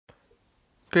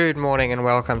Good morning and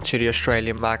welcome to the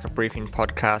Australian Market Briefing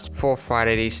Podcast for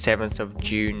Friday the 7th of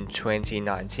June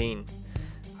 2019.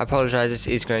 I apologise, this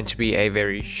is going to be a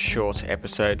very short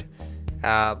episode,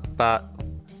 but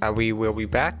we will be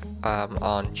back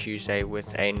on Tuesday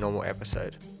with a normal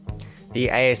episode. The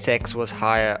ASX was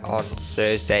higher on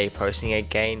Thursday, posting a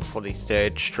gain for the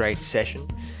third straight session.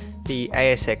 The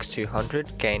ASX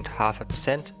 200 gained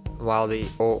 0.5%, while the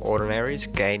All Ordinaries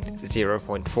gained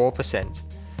 0.4%.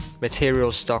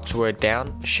 Materials stocks were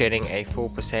down, shedding a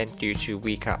 4% due to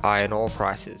weaker iron ore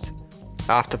prices.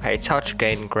 Afterpay Touch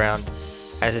gained ground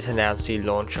as it announced the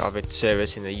launch of its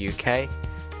service in the UK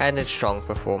and its strong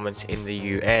performance in the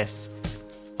US.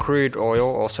 Crude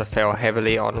oil also fell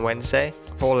heavily on Wednesday,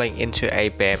 falling into a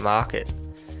bear market.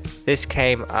 This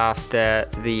came after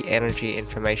the Energy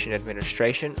Information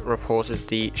Administration reported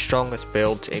the strongest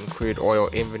builds in crude oil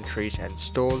inventories and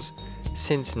stores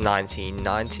since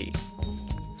 1990.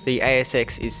 The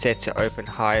ASX is set to open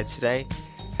higher today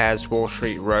as Wall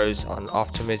Street rose on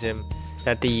optimism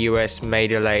that the US may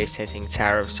delay setting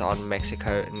tariffs on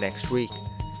Mexico next week.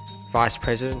 Vice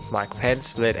President Mike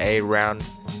Pence led a round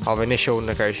of initial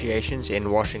negotiations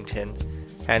in Washington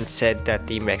and said that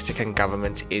the Mexican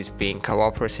government is being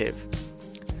cooperative.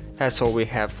 That's all we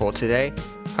have for today.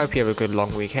 Hope you have a good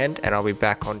long weekend, and I'll be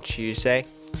back on Tuesday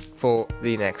for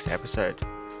the next episode.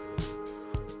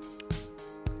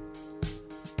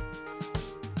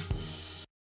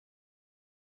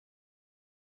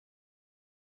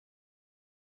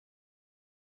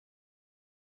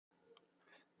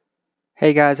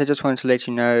 Hey guys, I just wanted to let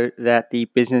you know that the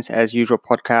Business as Usual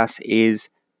podcast is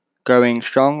going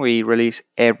strong. We release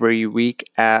every week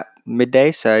at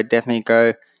midday, so definitely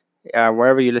go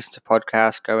wherever you listen to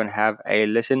podcasts, go and have a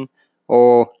listen,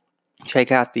 or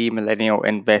check out the Millennial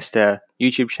Investor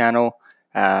YouTube channel.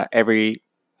 Every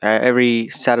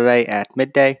Saturday at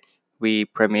midday, we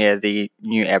premiere the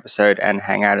new episode and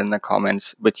hang out in the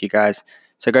comments with you guys.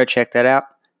 So go check that out.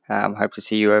 Hope to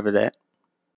see you over there.